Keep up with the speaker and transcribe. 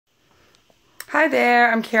Hi there,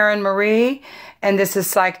 I'm Karen Marie, and this is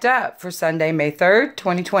Psyched Up for Sunday, May 3rd,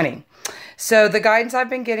 2020. So the guidance I've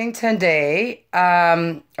been getting today,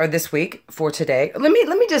 or this week for today, let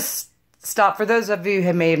me just stop. For those of you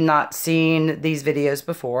who may have not seen these videos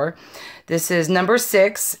before, this is number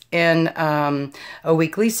 6 in a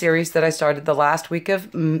weekly series that I started the last week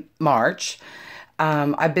of March.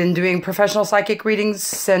 I've been doing professional psychic readings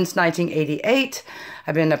since 1988.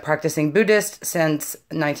 I've been a practicing Buddhist since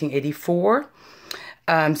 1984.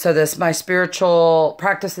 So my spiritual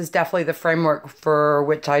practice is definitely the framework for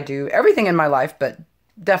which I do everything in my life, but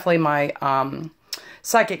definitely my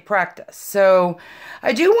psychic practice. So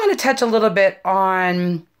I do want to touch a little bit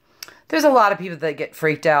on, there's a lot of people that get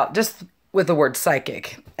freaked out just with the word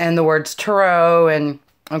psychic and the words tarot. And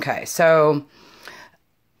okay, so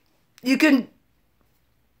you can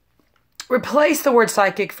replace the word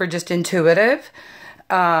psychic for just intuitive.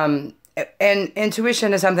 And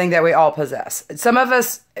intuition is something that we all possess. Some of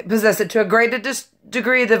us possess it to a greater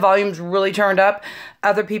degree. The volume's really turned up.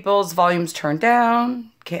 Other people's volume's turned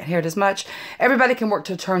down. Can't hear it as much. Everybody can work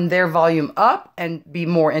to turn their volume up and be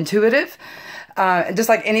more intuitive. Just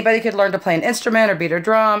like anybody could learn to play an instrument or beat a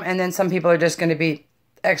drum, and then some people are just going to be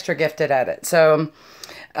extra gifted at it. So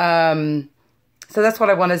that's what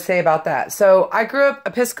I want to say about that. So I grew up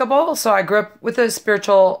Episcopal, so I grew up with a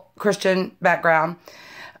spiritual Christian background.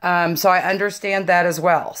 So I understand that as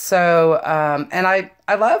well. So, and I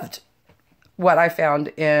loved what I found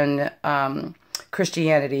in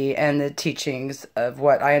Christianity and the teachings of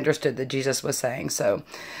what I understood that Jesus was saying. So,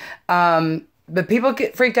 but people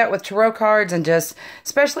get freaked out with tarot cards, and just,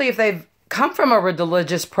 especially if they've come from a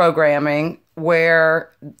religious programming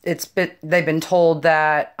where they've been told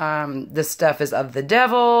that this stuff is of the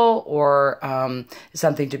devil or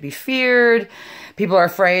something to be feared. People are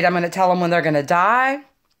afraid I'm going to tell them when they're going to die.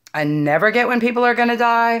 I never get when people are going to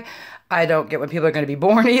die. I don't get when people are going to be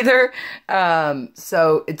born either.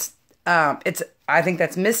 So I think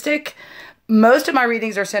that's mystic. Most of my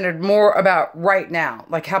readings are centered more about right now,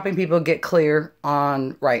 like helping people get clear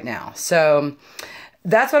on right now. So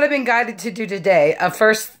that's what I've been guided to do today.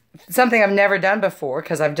 First, something I've never done before,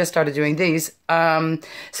 because I've just started doing these.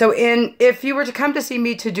 If you were to come to see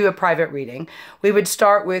me to do a private reading, we would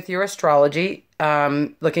start with your astrology,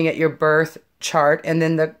 looking at your birth chart, and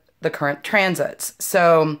then the current transits.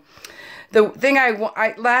 So the thing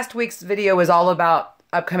last week's video was all about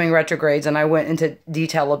upcoming retrogrades, and I went into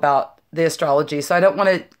detail about the astrology. So I don't want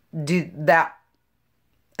to do that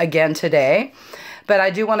again today, but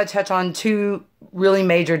I do want to touch on 2 really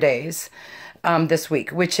major days this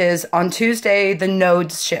week, which is on Tuesday, the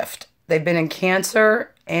nodes shift. They've been in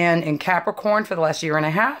Cancer and in Capricorn for the last year and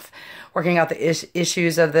a half, working out the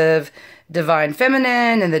issues of the divine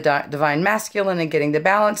feminine and the divine masculine and getting the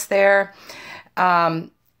balance there.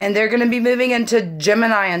 And they're going to be moving into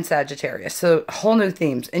Gemini and Sagittarius, so whole new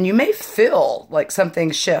themes. And you may feel like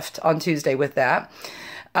something shift on Tuesday with that.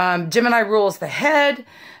 Gemini rules the head.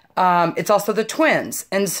 It's also the twins.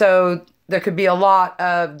 And so there could be a lot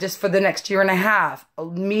of, just for the next year and a half,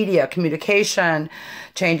 media, communication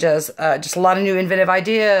changes, just a lot of new inventive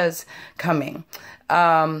ideas coming.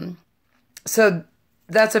 So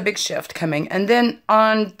that's a big shift coming. And then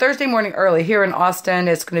on Thursday morning early here in Austin,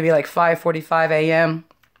 it's going to be like 5:45 a.m.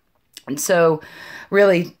 And so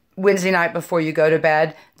really Wednesday night before you go to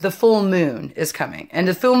bed, the full moon is coming. And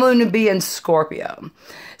the full moon will be in Scorpio.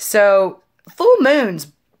 So full moons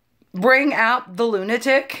bring out the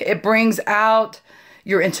lunatic. It brings out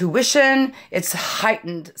your intuition. It's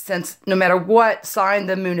heightened, since no matter what sign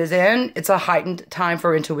the moon is in, it's a heightened time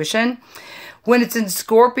for intuition. When it's in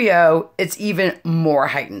Scorpio, it's even more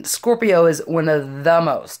heightened. Scorpio is one of the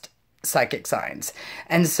most psychic signs.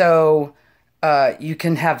 And so you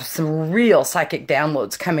can have some real psychic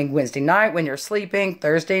downloads coming Wednesday night when you're sleeping,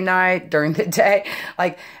 Thursday night, during the day.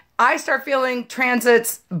 Like, I start feeling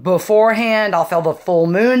transits beforehand. I'll feel the full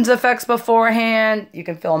moon's effects beforehand. You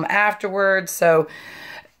can feel them afterwards. So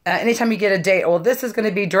anytime you get a date, well, this is going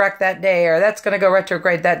to be direct that day, or that's going to go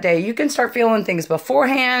retrograde that day, you can start feeling things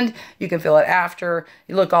beforehand. You can feel it after.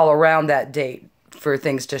 You look all around that date for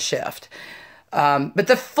things to shift. But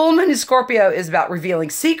the full moon in Scorpio is about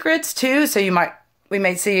revealing secrets too. So we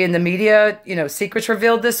might see in the media, secrets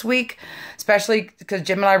revealed this week, especially because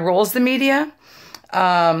Gemini rules the media.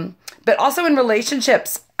 But also in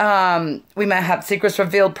relationships, we might have secrets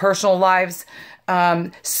revealed, personal lives.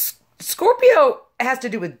 Scorpio has to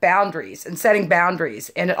do with boundaries and setting boundaries,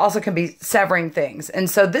 and it also can be severing things. And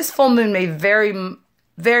so this full moon may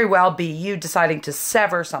very well be you deciding to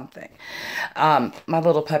sever something. My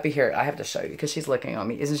little puppy here, I have to show you because she's looking on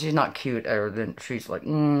me. Isn't she not cute? Or then she's like,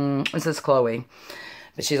 this is Chloe.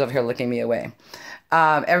 but she's over here looking me away.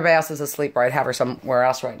 Everybody else is asleep, or I'd have her somewhere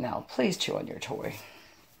else right now. Please chew on your toy.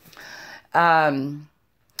 And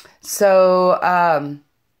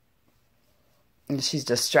she's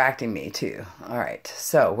distracting me too. All right.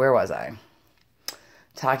 So where was I?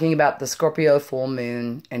 Talking about the Scorpio full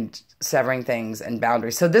moon and severing things and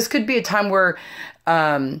boundaries. So this could be a time where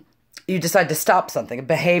you decide to stop something, a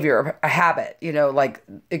behavior, a habit. You know, like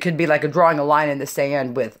it could be like drawing a line in the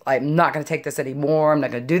sand with, I'm not going to take this anymore. I'm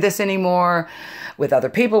not going to do this anymore with other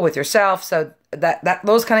people, with yourself. So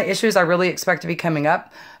those kind of issues I really expect to be coming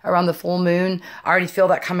up around the full moon. I already feel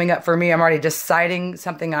that coming up for me. I'm already deciding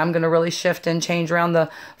something I'm going to really shift and change around the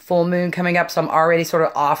full moon coming up. So I'm already sort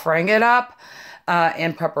of offering it up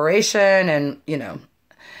in preparation, and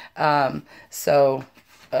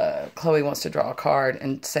Chloe wants to draw a card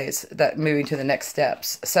and say it's that moving to the next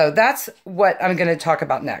steps. So that's what I'm going to talk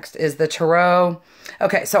about next is the tarot.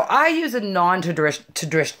 Okay, so I use a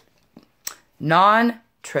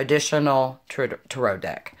non-traditional tarot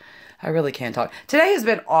deck. I really can't talk. Today has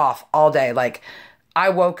been off all day. Like I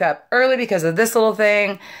woke up early because of this little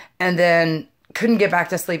thing, and then couldn't get back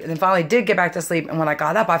to sleep, and then finally did get back to sleep. And when I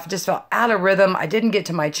got up, I just felt out of rhythm. I didn't get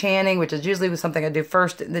to my chanting, which is usually something I do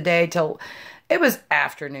first in the day, till it was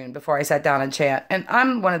afternoon before I sat down and chant. And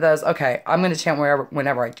I'm one of those, okay, I'm going to chant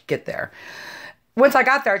whenever I get there. Once I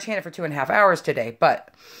got there, I chanted for 2.5 hours today,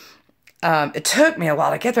 but it took me a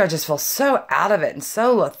while to get there. I just felt so out of it and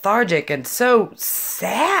so lethargic and so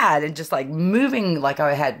sad and just like moving like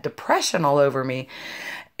I had depression all over me.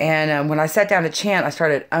 And when I sat down to chant, I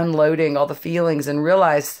started unloading all the feelings and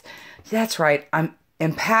realized, that's right, I'm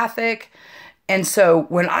empathic. And so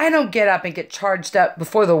when I don't get up and get charged up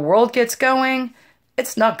before the world gets going,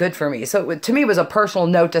 it's not good for me. So to me, it was a personal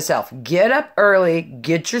note to self. Get up early,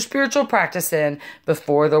 get your spiritual practice in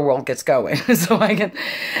before the world gets going. So I can,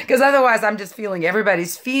 because otherwise I'm just feeling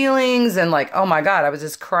everybody's feelings and like, oh my God, I was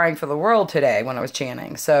just crying for the world today when I was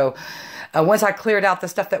chanting. So once I cleared out the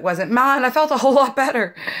stuff that wasn't mine, I felt a whole lot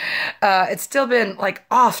better. It's still been like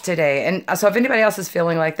off today. And so if anybody else is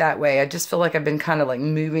feeling like that way, I just feel like I've been kind of like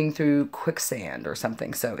moving through quicksand or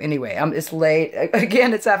something. So anyway, it's late.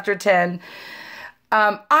 Again, it's after 10.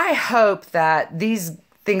 I hope that these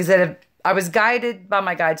things I was guided by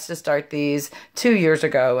my guides to start these 2 years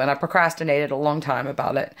ago, and I procrastinated a long time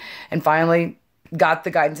about it, and finally got the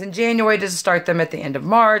guidance in January to start them at the end of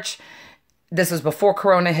March. This was before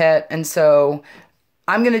Corona hit, and so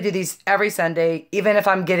I'm going to do these every Sunday, even if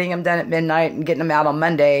I'm getting them done at midnight and getting them out on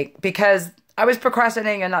Monday, because I was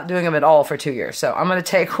procrastinating and not doing them at all for 2 years. So I'm going to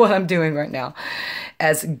take what I'm doing right now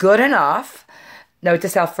as good enough. Note to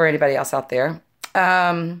self for anybody else out there.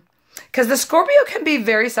 Because the Scorpio can be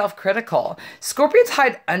very self-critical. Scorpions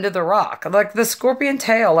hide under the rock. Like the scorpion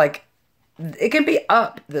tail, like it can be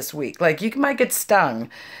up this week. Like you might get stung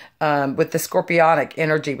with the scorpionic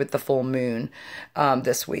energy with the full moon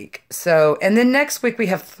this week. So, and then next week we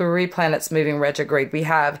have 3 planets moving retrograde. We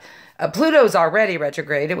have Pluto's already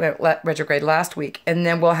retrograde. It went retrograde last week. And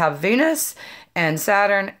then we'll have Venus and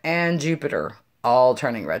Saturn and Jupiter all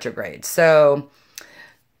turning retrograde. So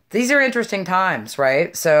these are interesting times,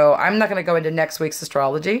 right? So I'm not going to go into next week's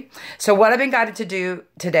astrology. So what I've been guided to do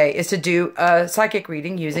today is to do a psychic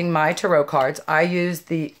reading using my tarot cards. I use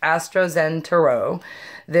the Astro Zen Tarot.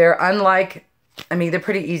 They're they're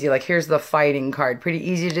pretty easy. Like here's the fighting card. Pretty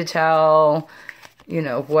easy to tell,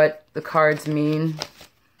 what the cards mean.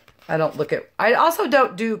 I also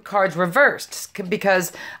don't do cards reversed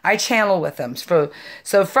because I channel with them.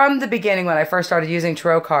 So from the beginning when I first started using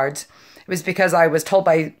tarot cards, it was because I was told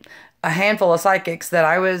by a handful of psychics that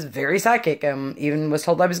I was very psychic, and even was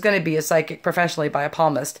told I was going to be a psychic professionally by a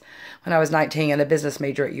palmist when I was 19 and a business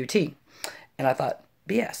major at UT. And I thought,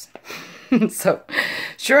 BS. So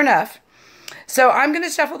sure enough, so I'm going to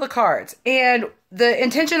shuffle the cards. And the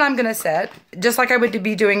intention I'm going to set, just like I would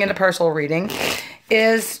be doing in a personal reading,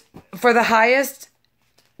 is for the highest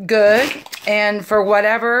good and for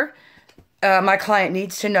whatever my client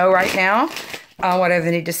needs to know right now. Whatever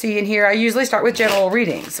they need to see in here. I usually start with general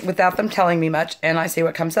readings without them telling me much, and I see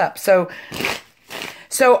what comes up. So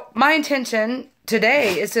my intention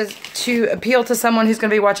today is to appeal to someone who's going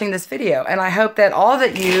to be watching this video, and I hope that all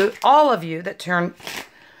of you that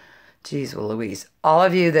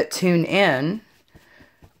tune in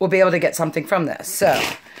will be able to get something from this. So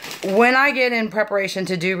when I get in preparation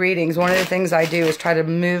to do readings, one of the things I do is try to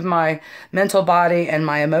move my mental body and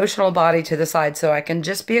my emotional body to the side so I can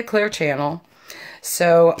just be a clear channel.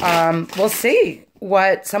 So we'll see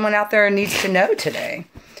what someone out there needs to know today.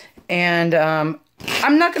 And I'm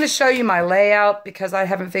not going to show you my layout because I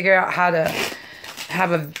haven't figured out how to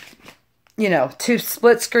have a to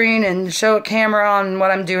split screen and show a camera on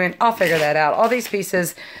what I'm doing. I'll figure that out. All these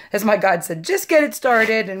pieces, as my God said, just get it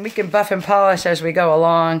started and we can buff and polish as we go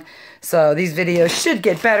along. So these videos should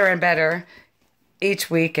get better and better each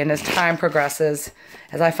week and as time progresses,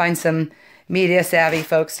 as I find some media savvy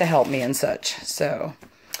folks to help me and such. So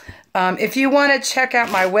if you want to check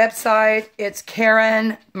out my website, it's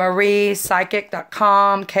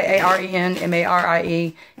KarenMariePsychic.com,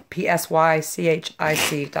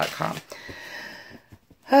 KarenMariePsychic.com.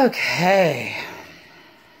 Okay.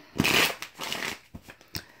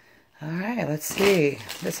 All right, let's see.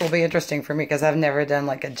 This will be interesting for me because I've never done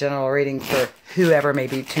like a general reading for whoever may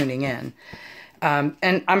be tuning in.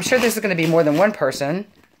 And I'm sure this is going to be more than one person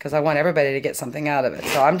because I want everybody to get something out of it.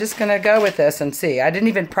 So I'm just going to go with this and see. I didn't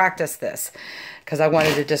even practice this because I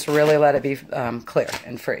wanted to just really let it be clear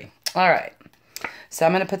and free. All right. So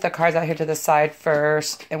I'm going to put the cards out here to the side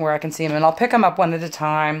first and where I can see them. And I'll pick them up one at a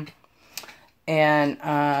time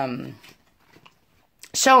and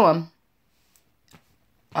show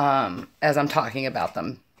them as I'm talking about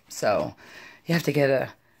them. So you have to get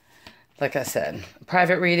like I said, a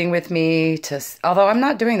private reading with me. Although I'm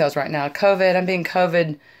not doing those right now. COVID, I'm being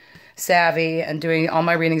COVID savvy and doing all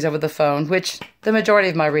my readings over the phone, which the majority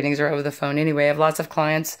of my readings are over the phone anyway. I have lots of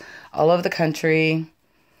clients all over the country.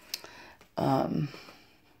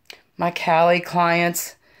 My Cali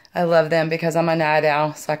clients, I love them because I'm a night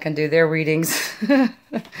owl, so I can do their readings. It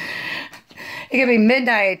can be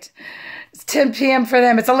midnight. It's 10 p.m. for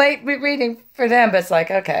them. It's a late reading for them, but it's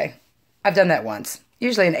like, okay, I've done that once.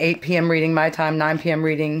 Usually an 8 p.m. reading my time, 9 p.m.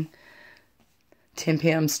 reading, 10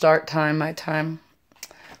 p.m. start time my time.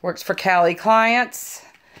 Works for Cali clients.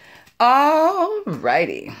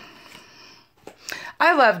 Alrighty.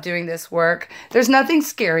 I love doing this work. There's nothing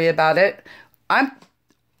scary about it. My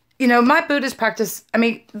Buddhist practice,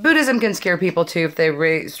 Buddhism can scare people too if they're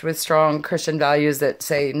raised with strong Christian values that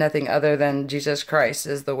say nothing other than Jesus Christ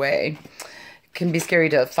is the way. It can be scary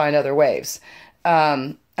to find other ways.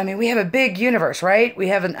 We have a big universe, right? We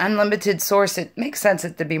have an unlimited source. It makes sense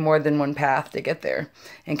to be more than one path to get there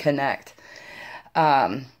and connect.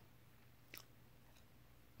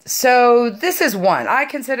 So this is one. I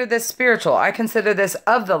consider this spiritual. I consider this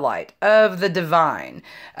of the light, of the divine.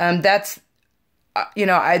 That's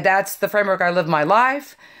the framework I live my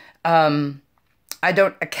life. I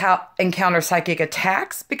don't encounter psychic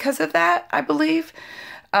attacks because of that, I believe.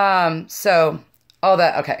 So all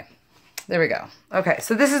that, okay. There we go. Okay,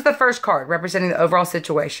 so this is the first card representing the overall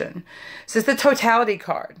situation. This is the totality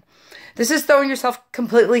card. This is throwing yourself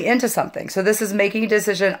completely into something. So this is making a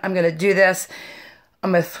decision. I'm going to do this.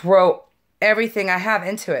 I'm going to throw everything I have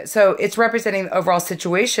into it. So it's representing the overall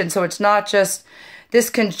situation. So it's not just, this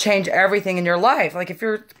can change everything in your life. Like if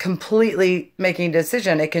you're completely making a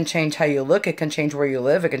decision, it can change how you look. It can change where you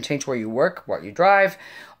live. It can change where you work, what you drive,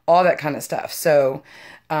 all that kind of stuff. So,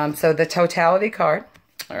 so the totality card.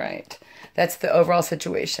 All right. That's the overall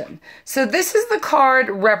situation. So this is the card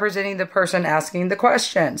representing the person asking the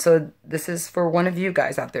question. So this is for one of you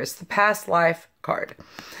guys out there. It's the past life card.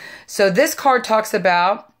 So this card talks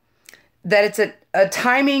about that it's a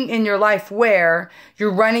timing in your life where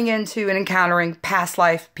you're running into and encountering past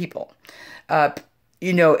life people. You're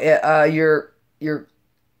in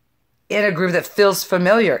a groove that feels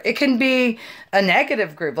familiar. It can be a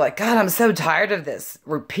negative groove, like, God, I'm so tired of this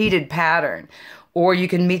repeated pattern. Or you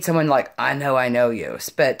can meet someone like, I know you.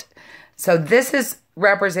 But so this is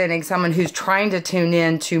representing someone who's trying to tune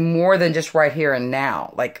in to more than just right here and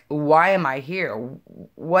now. Like, why am I here?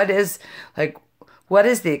 What is the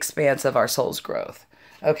expanse of our soul's growth?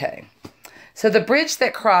 Okay. So the bridge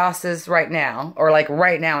that crosses right now, or like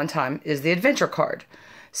right now in time, is the adventure card.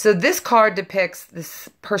 So this card depicts this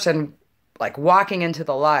person like walking into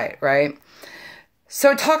the light, right?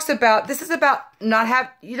 So it talks about, this is about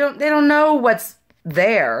they don't know what's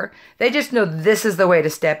there. They just know this is the way to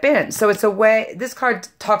step in. So it's a way, this card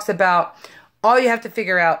talks about all you have to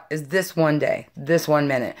figure out is this one day, this 1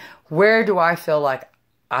 minute. Where do I feel like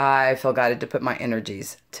I feel guided to put my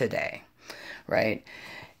energies today, right?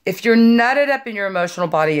 If you're nutted up in your emotional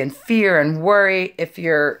body in fear and worry, if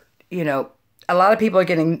you're, a lot of people are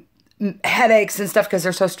getting headaches and stuff because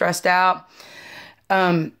they're so stressed out.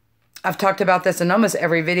 I've talked about this in almost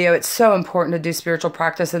every video. It's so important to do spiritual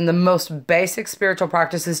practice. And the most basic spiritual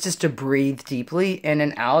practice is just to breathe deeply in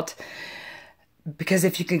and out. Because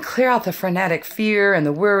if you can clear out the frenetic fear and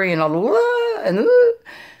the worry and all the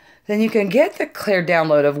then you can get the clear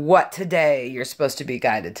download of what today you're supposed to be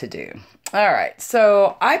guided to do. All right.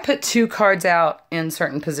 So I put 2 cards out in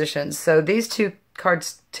certain positions. So these 2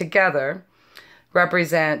 cards together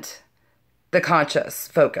represent the conscious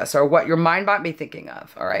focus or what your mind might be thinking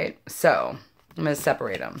of. All right. So I'm going to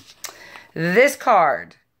separate them. This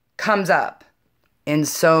card comes up in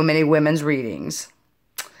so many women's readings.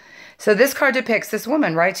 So this card depicts this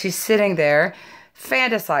woman, right? She's sitting there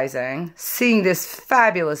fantasizing, seeing this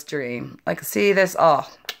fabulous dream. Like, see this? Oh,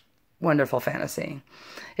 wonderful fantasy.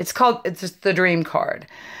 It's just the dream card.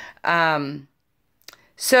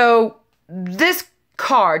 So this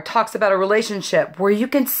card talks about a relationship where you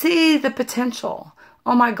can see the potential.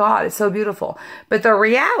 Oh my God, it's so beautiful. But the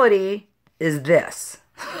reality is this.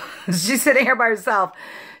 She's sitting here by herself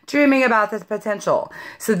dreaming about this potential.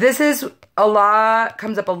 So this is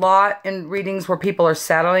comes up a lot in readings where people are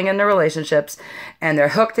settling in their relationships and they're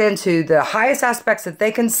hooked into the highest aspects that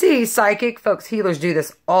they can see. Psychic folks, healers do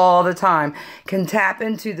this all the time, can tap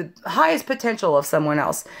into the highest potential of someone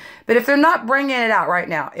else. But if they're not bringing it out right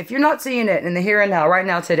now, if you're not seeing it in the here and now, right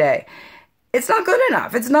now, today, it's not good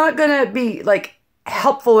enough. It's not going to be like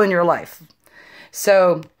helpful in your life.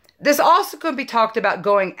 So this also could be talked about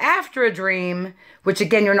going after a dream, which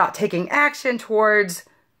again, you're not taking action towards,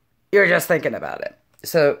 you're just thinking about it.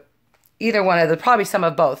 So either one of the, probably some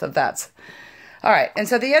of both of that's. All right. And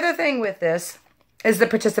so the other thing with this is the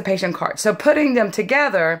participation card. So putting them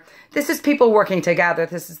together, this is people working together.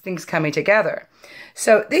 This is things coming together.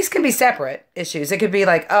 So these can be separate issues. It could be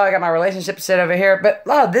like, oh, I got my relationship set over here, but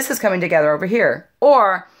oh, this is coming together over here.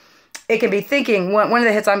 Or it can be thinking, one of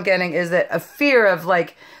the hits I'm getting is that a fear of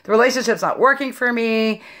like, the relationship's not working for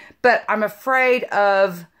me, but I'm afraid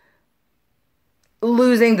of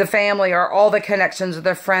losing the family or all the connections with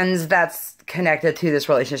the friends that's connected to this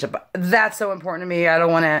relationship. That's so important to me. I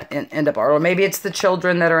don't want to end up, or maybe it's the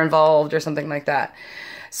children that are involved or something like that.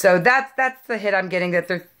 So that's the hit I'm getting, that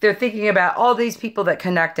they're thinking about all these people that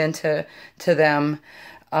connect into them.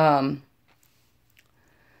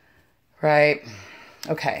 Right.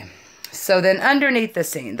 Okay. So then underneath the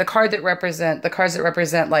scene, the cards that represent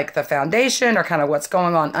like the foundation or kind of what's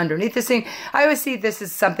going on underneath the scene. I always see this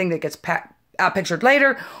as something that gets pictured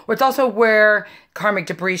later, or it's also where karmic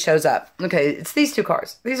debris shows up. Okay, it's these two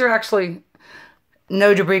cards. These are actually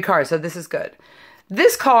no debris cards, so this is good.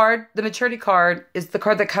 This card, the maturity card, is the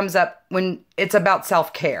card that comes up when it's about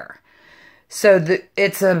self-care. So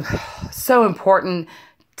it's so important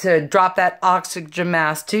to drop that oxygen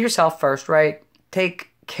mask to yourself first, right? Take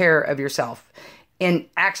care of yourself in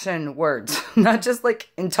action words, not just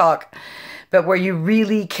like in talk, but where you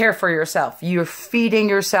really care for yourself. You're feeding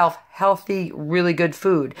yourself healthy, really good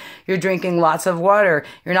food. You're drinking lots of water.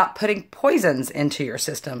 You're not putting poisons into your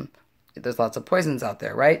system. There's lots of poisons out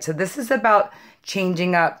there, right? So this is about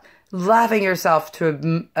changing up, loving yourself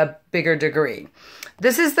to a bigger degree.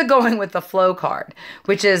 This is the going with the flow card,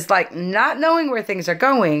 which is like not knowing where things are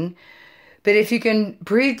going, but if you can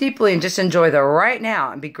breathe deeply and just enjoy the right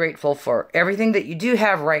now and be grateful for everything that you do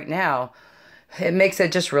have right now, it makes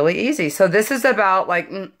it just really easy. So this is about like,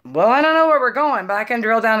 well, I don't know where we're going, but I can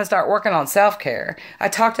drill down and start working on self-care. I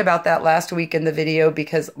talked about that last week in the video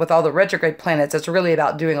because with all the retrograde planets, it's really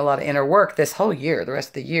about doing a lot of inner work this whole year, the rest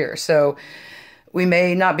of the year. So we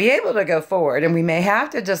may not be able to go forward and we may have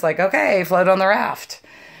to just like, okay, float on the raft.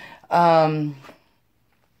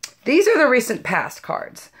 These are the recent past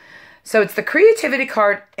cards. So it's the creativity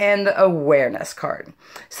card and the awareness card.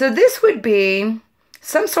 So this would be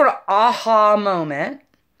some sort of aha moment,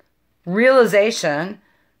 realization,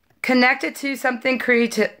 connected to something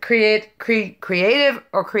creative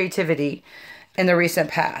or creativity in the recent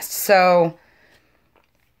past. So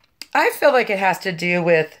I feel like it has to do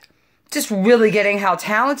with just really getting how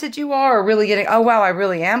talented you are, or really getting, oh wow, I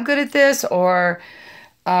really am good at this, or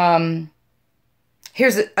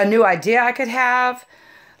here's a new idea I could have.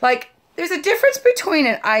 Like, there's a difference between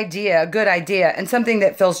an idea, a good idea, and something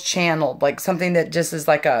that feels channeled, like something that just is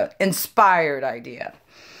like a inspired idea.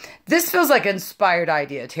 This feels like inspired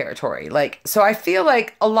idea territory. Like, so I feel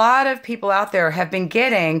like a lot of people out there have been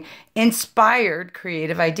getting inspired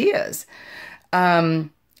creative ideas. I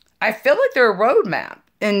feel like they're a roadmap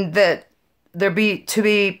and that they're to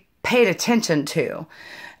be paid attention to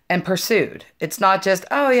and pursued. It's not just,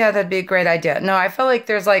 oh yeah, that'd be a great idea. No, I feel like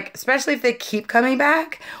there's like, especially if they keep coming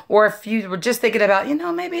back, or if you were just thinking about,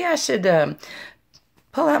 maybe I should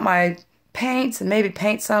pull out my paints and maybe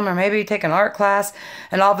paint some, or maybe take an art class,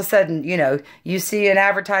 and all of a sudden, you see an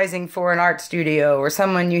advertising for an art studio, or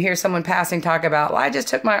you hear someone passing talk about, well, I just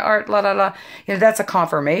took my art, la la la. That's a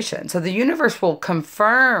confirmation. So the universe will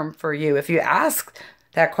confirm for you if you ask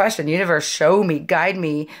that question. Universe, show me, guide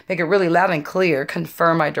me, make it really loud and clear,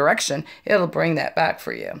 confirm my direction. It'll bring that back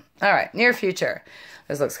for you. All right, near future.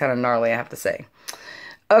 This looks kind of gnarly, I have to say.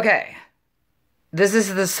 Okay, this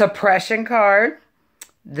is the suppression card.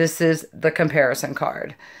 This is the comparison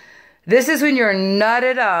card. This is when you're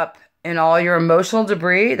nutted up in all your emotional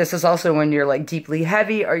debris. This is also when you're like deeply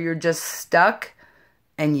heavy or you're just stuck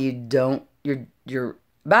and you're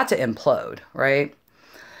about to implode, right?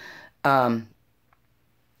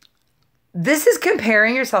 This is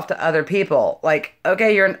comparing yourself to other people. Like,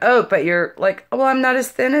 okay, you're an oak, but you're like, oh, well, I'm not as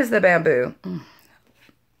thin as the bamboo.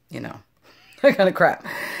 You know, that kind of crap.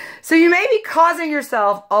 So you may be causing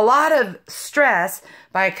yourself a lot of stress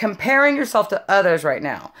by comparing yourself to others right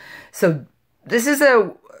now. So this is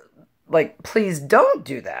please don't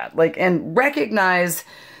do that. And recognize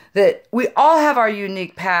that we all have our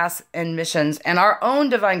unique paths and missions, and our own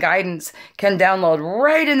divine guidance can download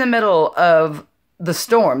right in the middle of the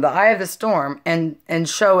storm, the eye of the storm, and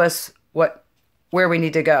show us where we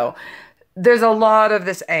need to go. There's a lot of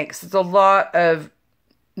this angst. There's a lot of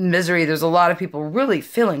misery. There's a lot of people really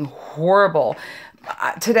feeling horrible.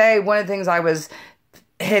 Today, one of the things I was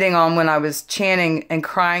hitting on when I was chanting and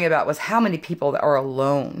crying about was how many people that are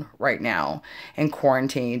alone right now and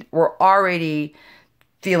quarantined were already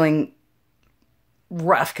feeling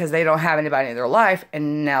rough because they don't have anybody in their life,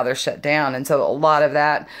 and now they're shut down. And so a lot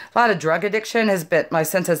of drug addiction has been, my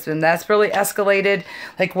sense has been, that's really escalated.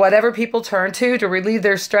 Like whatever people turn to relieve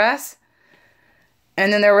their stress,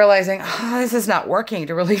 and then they're realizing, oh, this is not working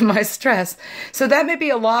to relieve my stress. So that may be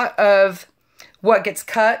a lot of what gets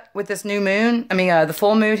cut with this new moon. The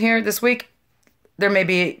full moon here this week. There may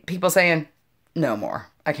be people saying, no more.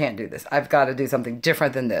 I can't do this. I've got to do something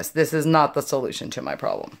different than this. This is not the solution to my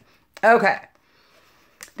problem. Okay.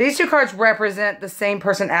 These two cards represent the same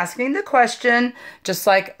person asking the question, just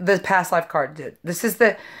like the past life card did. This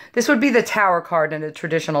would be the Tower card in a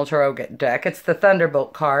traditional tarot deck. It's the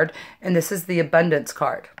Thunderbolt card, and this is the Abundance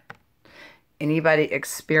card. Anybody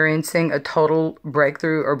experiencing a total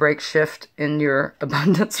breakthrough or break shift in your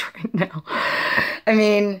abundance right now?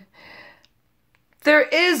 There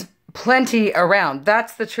is plenty around.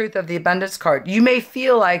 That's the truth of the abundance card. You may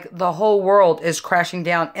feel like the whole world is crashing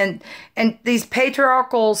down, and these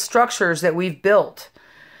patriarchal structures that we've built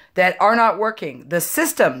that are not working, the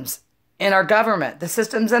systems in our government, the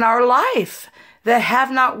systems in our life that have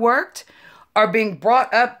not worked are being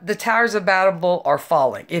brought up. The towers of Babel are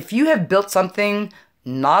falling. If you have built something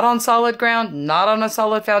not on solid ground, not on a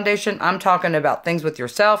solid foundation, I'm talking about things with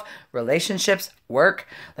yourself, relationships, work.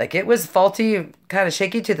 Like it was faulty, kind of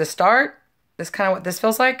shaky to the start. That's kind of what this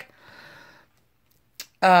feels like.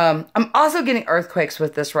 I'm also getting earthquakes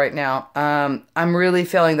with this right now. I'm really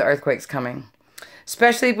feeling the earthquakes coming,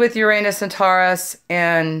 especially with Uranus and Taurus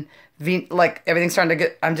and everything's starting to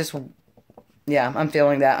get, I'm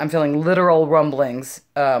feeling that. I'm feeling literal rumblings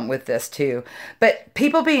with this too. But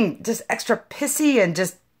people being just extra pissy and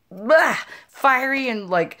just fiery and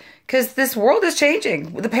because this world is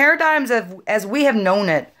changing. The paradigms as we have known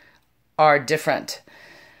it are different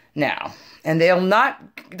now. And they're not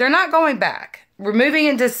going back. We're moving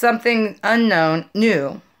into something unknown,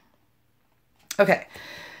 new. Okay.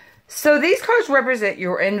 So these cards represent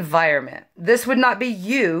your environment. This would not be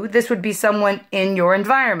you. This would be someone in your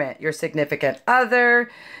environment. Your significant other,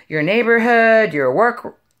 your neighborhood, your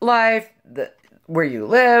work life, where you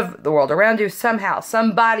live, the world around you, somehow,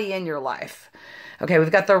 somebody in your life. Okay, we've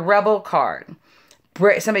got the Rebel card.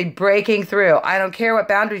 Somebody breaking through. I don't care what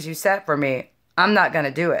boundaries you set for me. I'm not going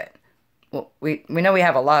to do it. Well, we know we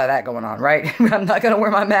have a lot of that going on, right? I'm not going to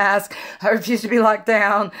wear my mask. I refuse to be locked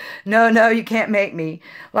down. No, you can't make me.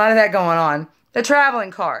 A lot of that going on. The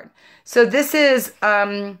traveling card. So this is,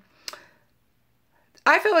 I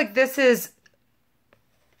feel like this is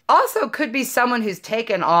also could be someone who's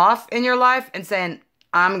taken off in your life and saying,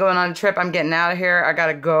 I'm going on a trip. I'm getting out of here. I got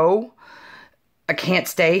to go. I can't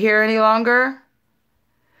stay here any longer.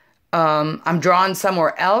 I'm drawn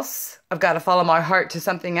somewhere else. I've got to follow my heart to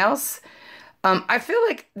something else. I feel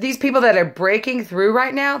like these people that are breaking through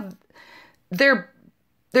right now, they're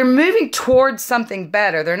moving towards something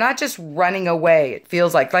better. They're not just running away. It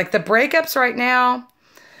feels like the breakups right now,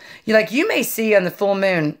 you may see on the full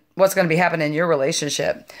moon what's going to be happening in your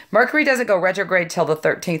relationship. Mercury doesn't go retrograde till the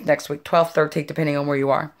 13th next week, 12th, 13th, depending on where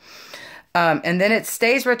you are. And then it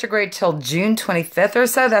stays retrograde till June 25th or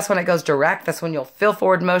so. That's when it goes direct. That's when you'll feel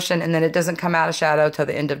forward motion. And then it doesn't come out of shadow till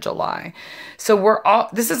the end of July. So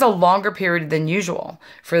this is a longer period than usual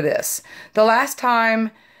for this. The last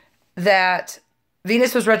time that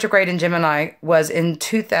Venus was retrograde in Gemini was in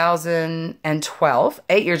 2012,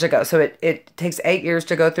 8 years ago. So it takes 8 years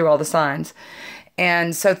to go through all the signs.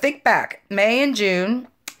 And so think back, May and June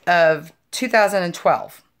of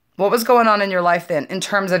 2012. What was going on in your life then in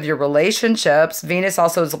terms of your relationships? Venus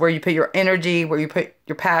also is where you put your energy, where you put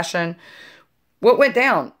your passion. What went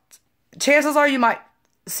down? Chances are you might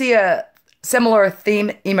see a similar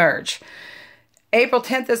theme emerge. April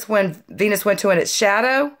 10th is when Venus went to in its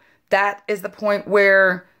shadow. That is the point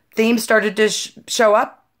where themes started to show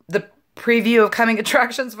up. The preview of coming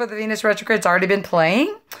attractions for the Venus retrograde's already been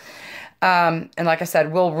playing. And like I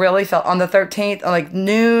said, we'll really feel on the 13th, like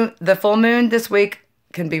the full moon this week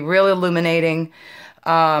can be really illuminating.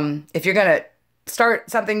 If you're going to start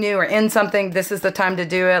something new or end something, this is the time to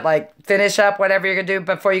do it. Like finish up whatever you're going to do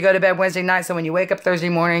before you go to bed Wednesday night. So when you wake up Thursday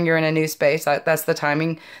morning, you're in a new space. That's the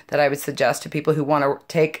timing that I would suggest to people who want to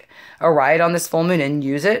take a ride on this full moon and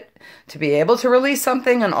use it to be able to release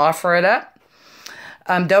something and offer it up.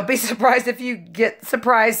 Don't be surprised if you get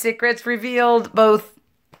surprise secrets revealed both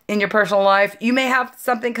in your personal life. You may have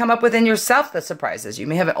something come up within yourself that surprises you. You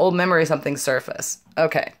may have an old memory of something surface.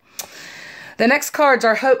 Okay. The next cards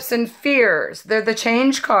are hopes and fears. They're the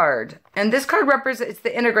change card. And this card represents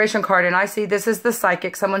the integration card. And I see this as the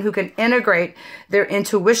psychic, someone who can integrate their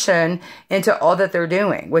intuition into all that they're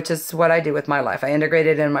doing, which is what I do with my life. I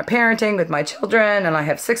integrated in my parenting with my children, and I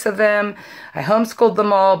have 6 of them. I homeschooled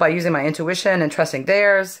them all by using my intuition and trusting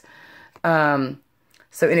theirs. So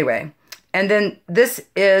anyway, and then this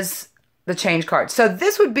is the change card. So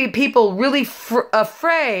this would be people really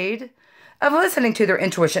afraid of listening to their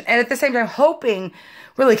intuition, and at the same time hoping,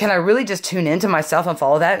 really, can I really just tune into myself and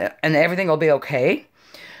follow that and everything will be okay?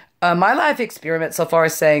 My life experiment so far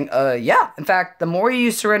is saying, yeah. In fact, the more you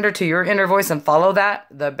surrender to your inner voice and follow that,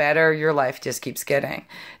 the better your life just keeps getting.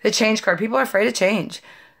 The change card, people are afraid of change.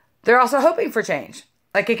 They're also hoping for change.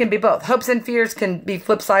 Like it can be both. Hopes and fears can be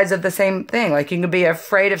flip sides of the same thing. Like you can be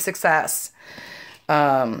afraid of success.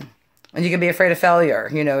 And you can be afraid of failure.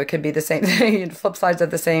 You know, it could be the same thing, flip sides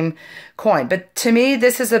of the same coin. But to me,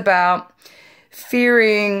 this is about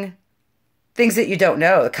fearing things that you don't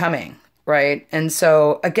know coming, right? And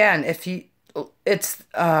so, again, the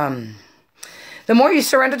more you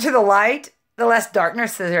surrender to the light, the less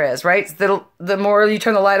darkness there is, right? The more you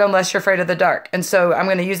turn the light on, less you're afraid of the dark. And so I'm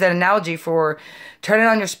going to use that analogy for turning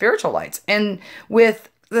on your spiritual lights. And with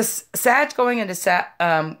the Sag going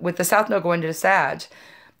into with the South Node going into Sag,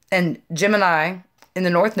 and Gemini in the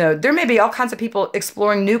North Node, there may be all kinds of people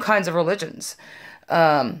exploring new kinds of religions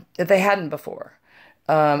that they hadn't before.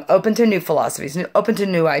 Open to new philosophies, open to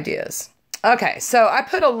new ideas. Okay, so I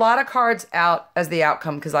put a lot of cards out as the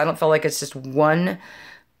outcome because I don't feel like it's just one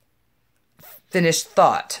finished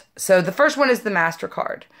thought. So the first one is the Master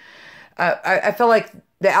card. I feel like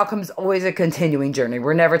the outcome is always a continuing journey.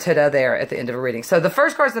 We're never there at the end of a reading. So the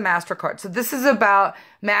first card is the Master card. So this is about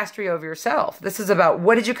mastery over yourself. This is about,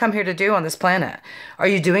 what did you come here to do on this planet? Are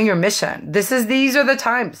you doing your mission? These are the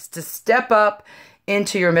times to step up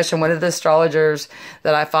into your mission. One of the astrologers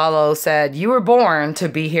that I follow said, you were born to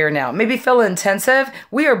be here now. Maybe feel intensive.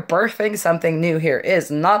 We are birthing something new here. It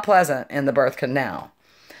is not pleasant in the birth canal.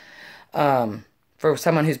 For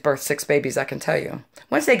someone who's birthed 6 babies, I can tell you.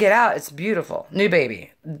 Once they get out, it's beautiful. New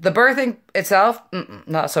baby. The birthing itself,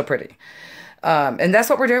 not so pretty. And that's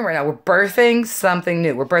what we're doing right now. We're birthing something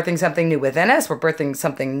new. We're birthing something new within us. We're birthing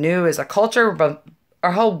something new as a culture. But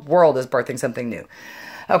our whole world is birthing something new.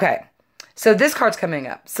 Okay, so this card's coming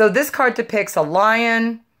up. So this card depicts a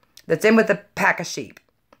lion that's in with a pack of sheep.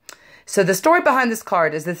 So the story behind this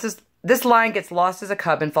card is this lion gets lost as a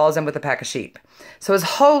cub and falls in with a pack of sheep. So his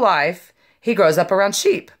whole life, he grows up around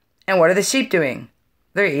sheep. And what are the sheep doing?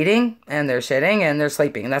 They're eating, and they're shitting, and they're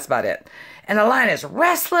sleeping, and that's about it. And the lion is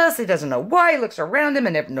restless. He doesn't know why. He looks around him,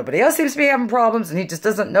 and nobody else seems to be having problems, and he just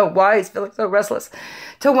doesn't know why he's feeling so restless.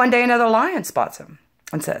 Till one day another lion spots him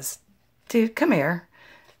and says, dude, come here.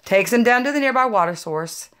 Takes him down to the nearby water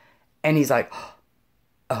source, and he's like,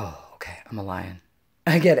 oh, okay, I'm a lion.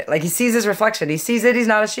 I get it. Like he sees his reflection. He sees that he's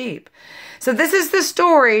not a sheep. So this is the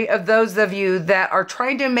story of those of you that are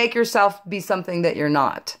trying to make yourself be something that you're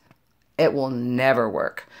not. It will never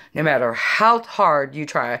work. No matter how hard you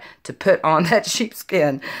try to put on that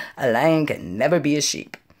sheepskin, a lion can never be a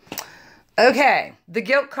sheep. Okay, the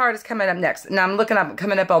guilt card is coming up next. Now I'm looking up,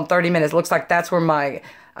 coming up on 30 minutes. Looks like that's where my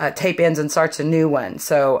tape ends and starts a new one.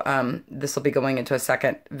 So this will be going into a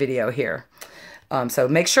second video here. So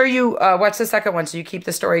make sure you watch the second one so you keep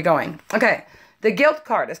the story going. Okay, the guilt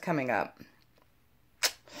card is coming up.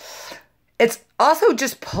 It's also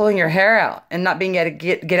just pulling your hair out and not being able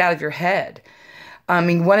to get out of your head. I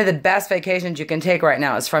mean, one of the best vacations you can take right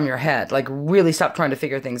now is from your head. Like, really stop trying to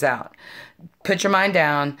figure things out. Put your mind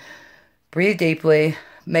down, breathe deeply,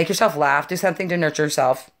 make yourself laugh, do something to nurture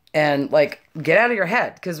yourself, and, like, get out of your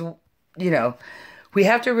head. Because, you know, we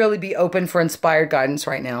have to really be open for inspired guidance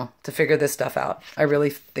right now to figure this stuff out. I really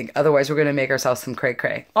think otherwise we're going to make ourselves some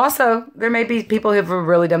cray-cray. Also, there may be people who have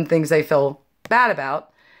really done things they feel bad about.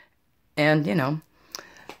 And, you know,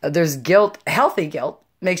 There's guilt. Healthy guilt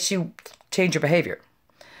makes you change your behavior.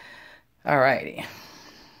 Alrighty.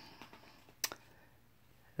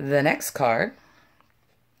 The next card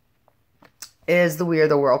is the We Are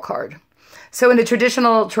the World card. So in a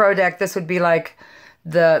traditional tarot deck, this would be like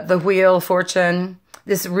the Wheel of Fortune.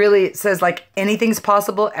 This really says like anything's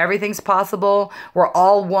possible, everything's possible. We're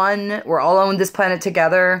all one. We're all on this planet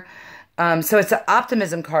together. So it's an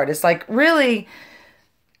optimism card. It's like really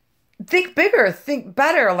think bigger, think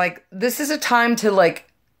better. Like this is a time to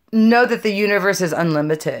like know that the universe is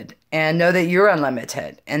unlimited and know that you're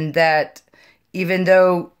unlimited, and that even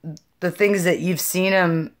though the things that you've seen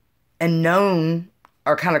them and known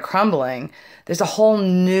are kind of crumbling, there's a whole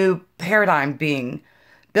new paradigm being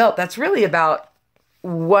built that's really about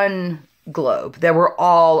one globe, that we're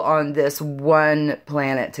all on this one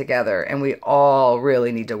planet together, and we all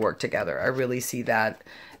really need to work together. I really see that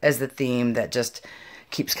as the theme that just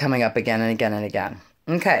keeps coming up again and again and again.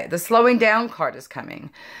 Okay, the slowing down card is coming.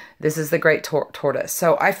 This is the Great Tortoise.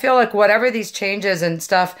 So I feel like whatever these changes and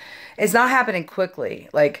stuff is not happening quickly.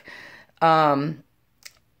 Like, the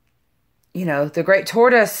Great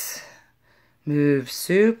Tortoise moves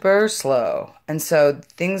super slow. And so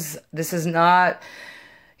this is not,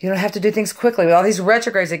 you don't have to do things quickly. With all these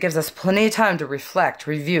retrogrades, it gives us plenty of time to reflect,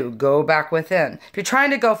 review, go back within. If you're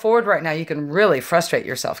trying to go forward right now, you can really frustrate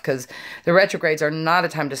yourself because the retrogrades are not a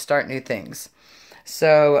time to start new things.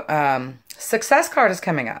 So, Success card is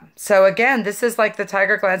coming up. So again, this is like the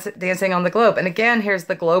tiger dancing on the globe. And again, here's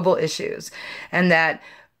the global issues. And that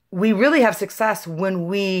we really have success when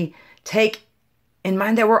we take in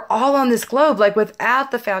mind that we're all on this globe. Like without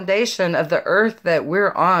the foundation of the earth that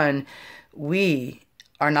we're on, we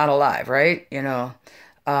are not alive, right? But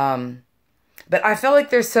I feel like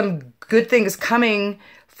there's some good things coming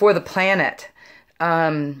for the planet.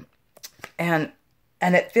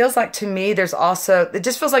 And it feels like to me, it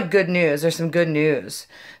just feels like good news. There's some good news,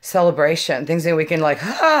 celebration, things that we can like,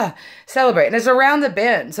 celebrate. And it's around the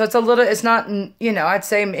bend. So it's not, I'd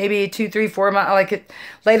say maybe 2, 3, 4 months,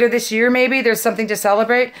 later this year, maybe there's something to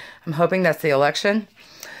celebrate. I'm hoping that's the election.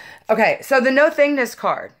 Okay. So the no thingness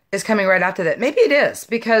card is coming right after that. Maybe it is,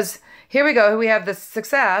 because here we go. We have the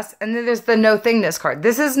success, and then there's the no thingness card.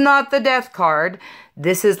 This is not the death card.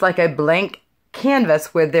 This is like a blank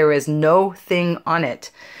canvas where there is no thing on it.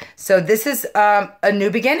 So this is a new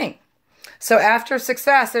beginning. So after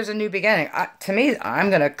success, there's a new beginning. To me, I'm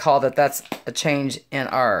going to call that's a change in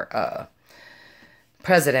our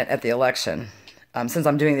president at the election. Since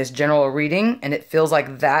I'm doing this general reading, and it feels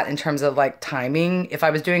like that in terms of like timing. If I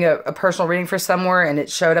was doing a personal reading for somewhere and it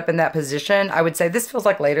showed up in that position, I would say this feels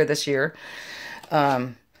like later this year.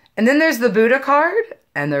 And then there's the Buddha card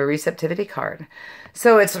and the receptivity card.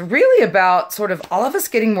 So it's really about sort of all of us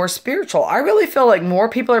getting more spiritual. I really feel like more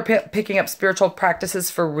people are picking up spiritual practices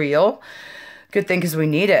for real. Good thing, because we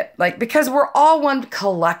need it. Because we're all one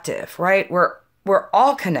collective, right? We're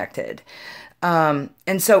all connected. And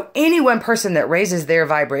so any one person that raises their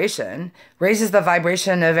vibration raises the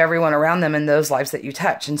vibration of everyone around them in those lives that you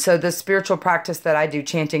touch. And so the spiritual practice that I do,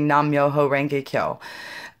 chanting Nam Myoho Renge Kyo,